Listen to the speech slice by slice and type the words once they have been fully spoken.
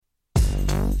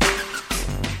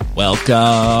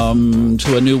Welcome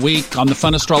to a new week on the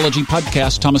Fun Astrology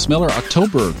Podcast. Thomas Miller,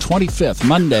 October 25th,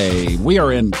 Monday. We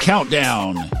are in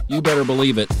countdown. You better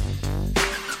believe it.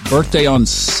 Birthday on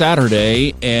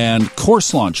Saturday and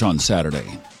course launch on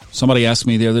Saturday. Somebody asked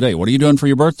me the other day, what are you doing for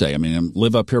your birthday? I mean, I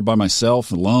live up here by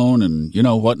myself, alone, and,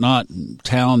 whatnot, in a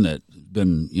town that's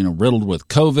been, riddled with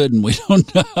COVID, and we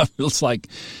don't know. It's like,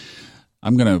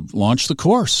 I'm going to launch the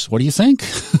course. What do you think?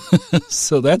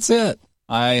 So that's it.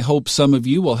 I hope some of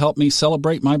you will help me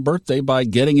celebrate my birthday by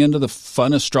getting into the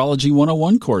Fun Astrology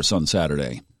 101 course on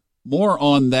Saturday. More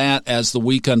on that as the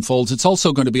week unfolds. It's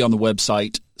also going to be on the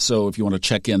website, so if you want to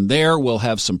check in there, we'll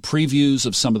have some previews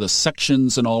of some of the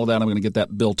sections and all of that. I'm going to get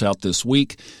that built out this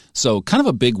week. So kind of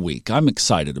a big week. I'm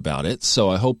excited about it, so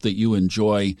I hope that you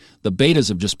enjoy. The betas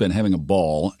have just been having a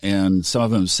ball, and some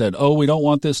of them have said, we don't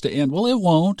want this to end. Well, it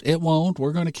won't. It won't.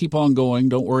 We're going to keep on going.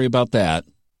 Don't worry about that.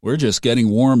 We're just getting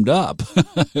warmed up.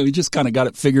 We just kind of got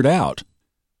it figured out.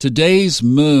 Today's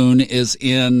moon is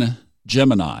in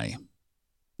Gemini.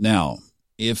 Now,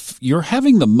 if you're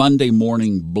having the Monday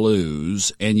morning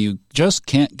blues and you just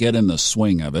can't get in the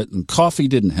swing of it, and coffee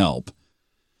didn't help,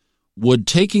 would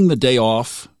taking the day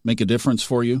off make a difference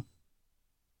for you?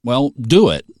 Well, do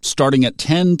it, starting at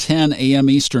 10:10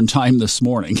 a.m. Eastern Time this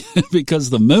morning,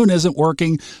 because the moon isn't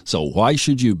working, so why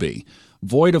should you be?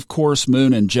 Void, of course,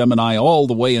 moon in Gemini all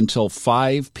the way until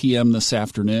 5 p.m. this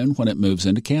afternoon when it moves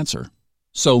into Cancer.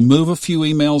 So move a few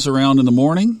emails around in the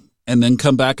morning, and then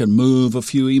come back and move a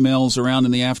few emails around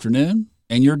in the afternoon,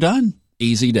 and you're done.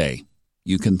 Easy day.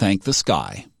 You can thank the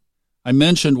sky. I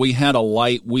mentioned we had a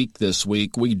light week this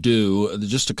week. We do,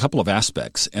 just a couple of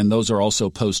aspects, and those are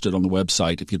also posted on the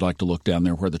website if you'd like to look down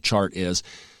there where the chart is.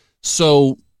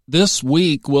 So this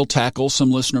week, we'll tackle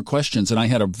some listener questions, and I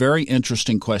had a very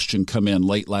interesting question come in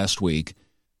late last week.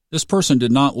 This person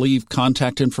did not leave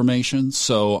contact information,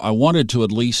 so I wanted to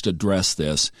at least address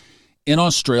this. In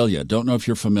Australia, don't know if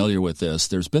you're familiar with this,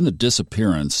 there's been the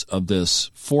disappearance of this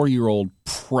 4-year-old,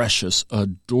 precious,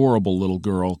 adorable little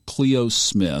girl, Cleo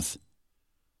Smith,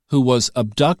 who was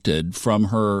abducted from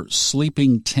her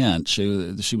sleeping tent.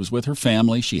 She was with her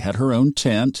family. She had her own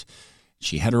tent.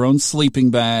 She had her own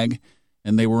sleeping bag.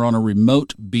 And they were on a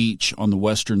remote beach on the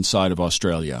western side of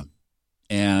Australia.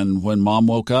 And when Mom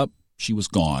woke up, she was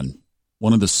gone.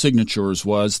 One of the signatures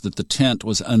was that the tent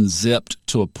was unzipped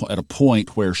at a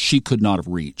point where she could not have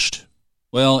reached.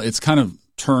 Well, it's kind of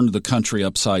turned the country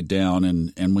upside down,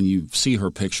 and when you see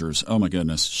her pictures, oh my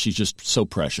goodness, she's just so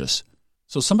precious.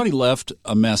 So somebody left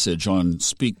a message on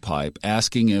SpeakPipe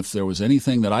asking if there was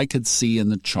anything that I could see in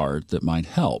the chart that might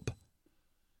help.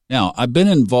 Now, I've been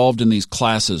involved in these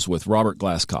classes with Robert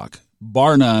Glasscock.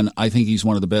 Bar none, I think he's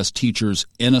one of the best teachers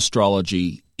in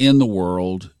astrology in the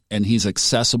world, and he's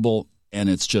accessible, and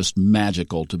it's just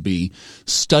magical to be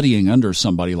studying under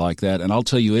somebody like that. And I'll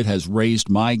tell you, it has raised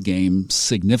my game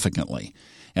significantly.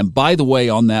 And by the way,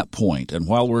 on that point, and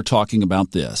while we're talking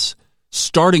about this,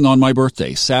 starting on my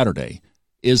birthday, Saturday,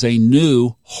 is a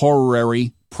new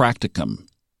horary practicum.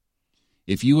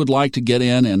 If you would like to get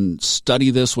in and study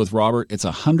this with Robert, it's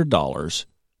 $100,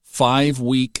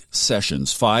 5-week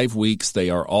sessions, 5 weeks. They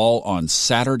are all on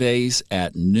Saturdays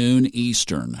at noon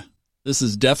Eastern. This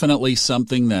is definitely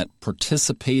something that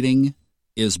participating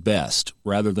is best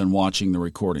rather than watching the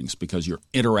recordings, because you're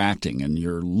interacting and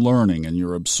you're learning and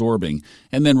you're absorbing,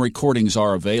 and then recordings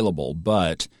are available,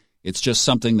 but it's just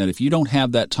something that if you don't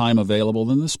have that time available,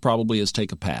 then this probably is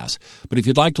take a pass. But if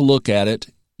you'd like to look at it,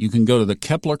 you can go to the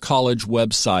Kepler College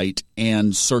website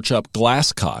and search up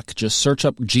Glasscock. Just search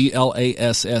up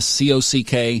Glasscock,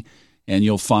 and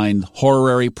you'll find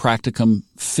Horary Practicum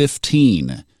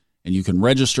 15. And you can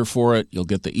register for it. You'll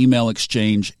get the email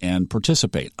exchange and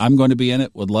participate. I'm going to be in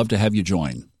it. Would love to have you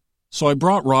join. So I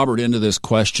brought Robert into this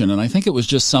question, and I think it was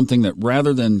just something that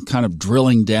rather than kind of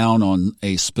drilling down on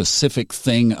a specific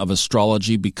thing of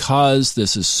astrology, because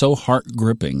this is so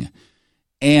heart-gripping,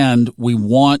 and we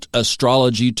want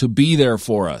astrology to be there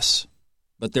for us.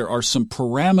 But there are some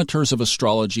parameters of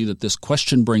astrology that this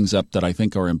question brings up that I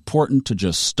think are important to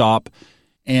just stop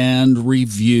and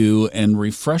review and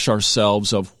refresh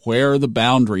ourselves of where the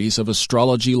boundaries of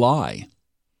astrology lie.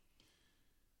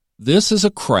 This is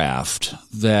a craft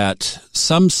that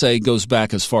some say goes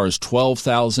back as far as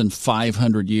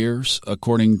 12,500 years,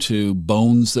 according to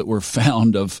bones that were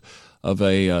found of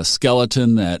a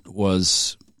skeleton that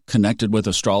was connected with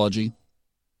astrology.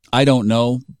 I don't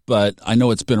know, but I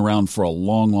know it's been around for a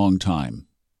long, long time.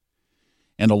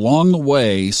 And along the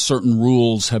way, certain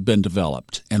rules have been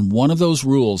developed. And one of those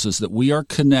rules is that we are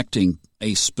connecting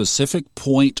a specific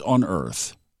point on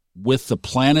Earth with the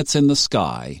planets in the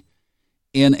sky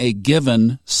in a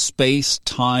given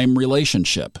space-time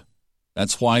relationship.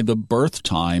 That's why the birth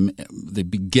time, the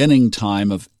beginning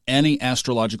time of any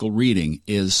astrological reading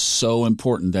is so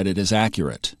important that it is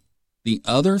accurate. The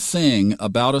other thing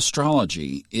about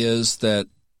astrology is that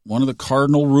one of the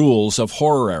cardinal rules of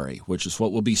horary, which is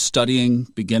what we'll be studying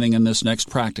beginning in this next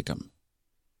practicum,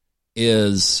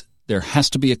 is there has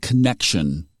to be a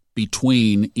connection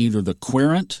between either the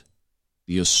querent,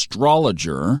 the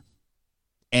astrologer,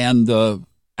 and the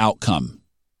outcome.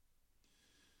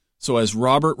 So as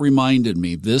Robert reminded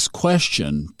me, this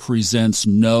question presents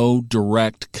no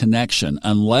direct connection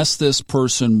unless this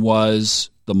person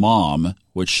was the mom,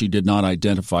 which she did not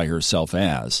identify herself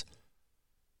as.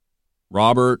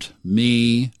 Robert,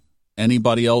 me,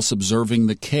 anybody else observing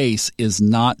the case is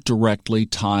not directly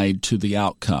tied to the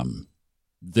outcome.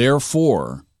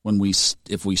 Therefore,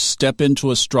 if we step into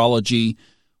astrology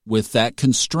with that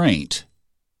constraint,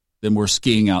 then we're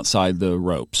skiing outside the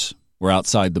ropes. We're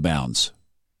outside the bounds.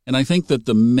 And I think that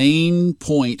the main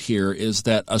point here is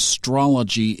that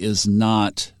astrology is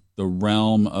not the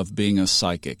realm of being a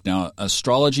psychic. Now,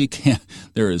 astrology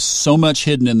there is so much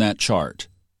hidden in that chart,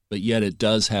 but yet it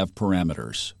does have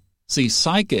parameters. See,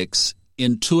 psychics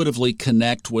intuitively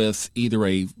connect with either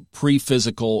a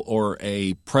pre-physical or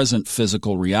a present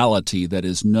physical reality that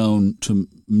is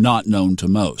not known to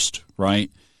most, right?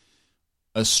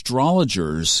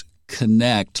 Astrologers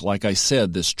connect, like I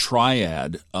said, this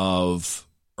triad of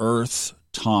earth,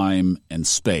 time, and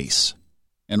space.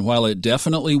 And while it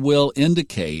definitely will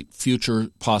indicate future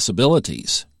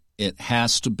possibilities, it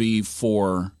has to be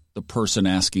for the person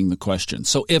asking the question.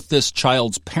 So if this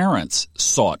child's parents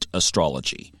sought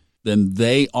astrology, then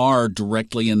they are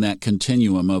directly in that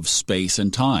continuum of space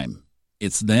and time.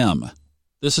 It's them.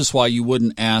 This is why you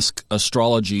wouldn't ask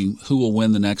astrology who will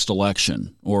win the next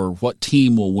election or what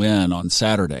team will win on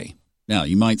Saturday. Now,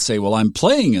 you might say, well, I'm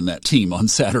playing in that team on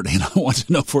Saturday and I want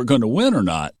to know if we're going to win or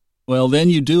not. Well, then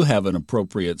you do have an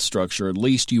appropriate structure. At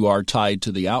least you are tied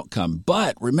to the outcome.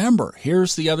 But remember,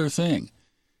 here's the other thing,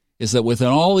 is that within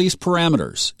all these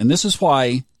parameters, and this is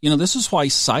why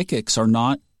psychics are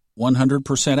not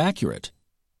 100% accurate.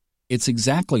 It's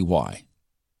exactly why.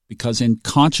 Because in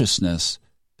consciousness,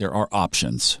 there are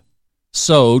options.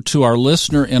 So, to our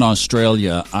listener in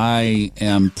Australia, I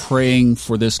am praying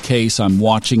for this case. I'm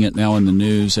watching it now in the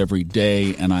news every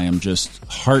day, and I am just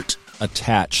heart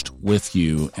attached with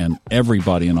you and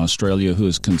everybody in Australia who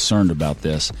is concerned about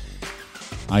this.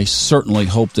 I certainly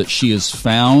hope that she is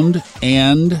found,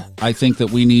 and I think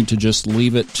that we need to just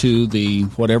leave it to the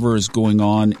whatever is going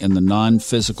on in the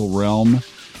non-physical realm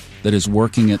that is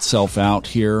working itself out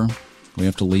here. We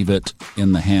have to leave it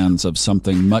in the hands of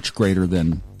something much greater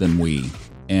than we.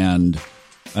 And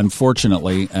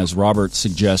unfortunately, as Robert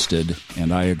suggested,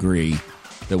 and I agree,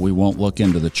 that we won't look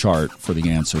into the chart for the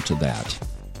answer to that.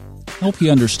 I hope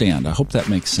you understand. I hope that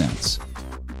makes sense.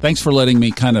 Thanks for letting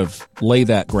me kind of lay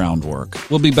that groundwork.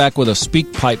 We'll be back with a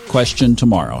Speak Pipe question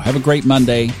tomorrow. Have a great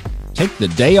Monday. Take the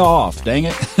day off, dang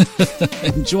it.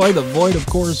 Enjoy the Void of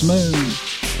Course moon.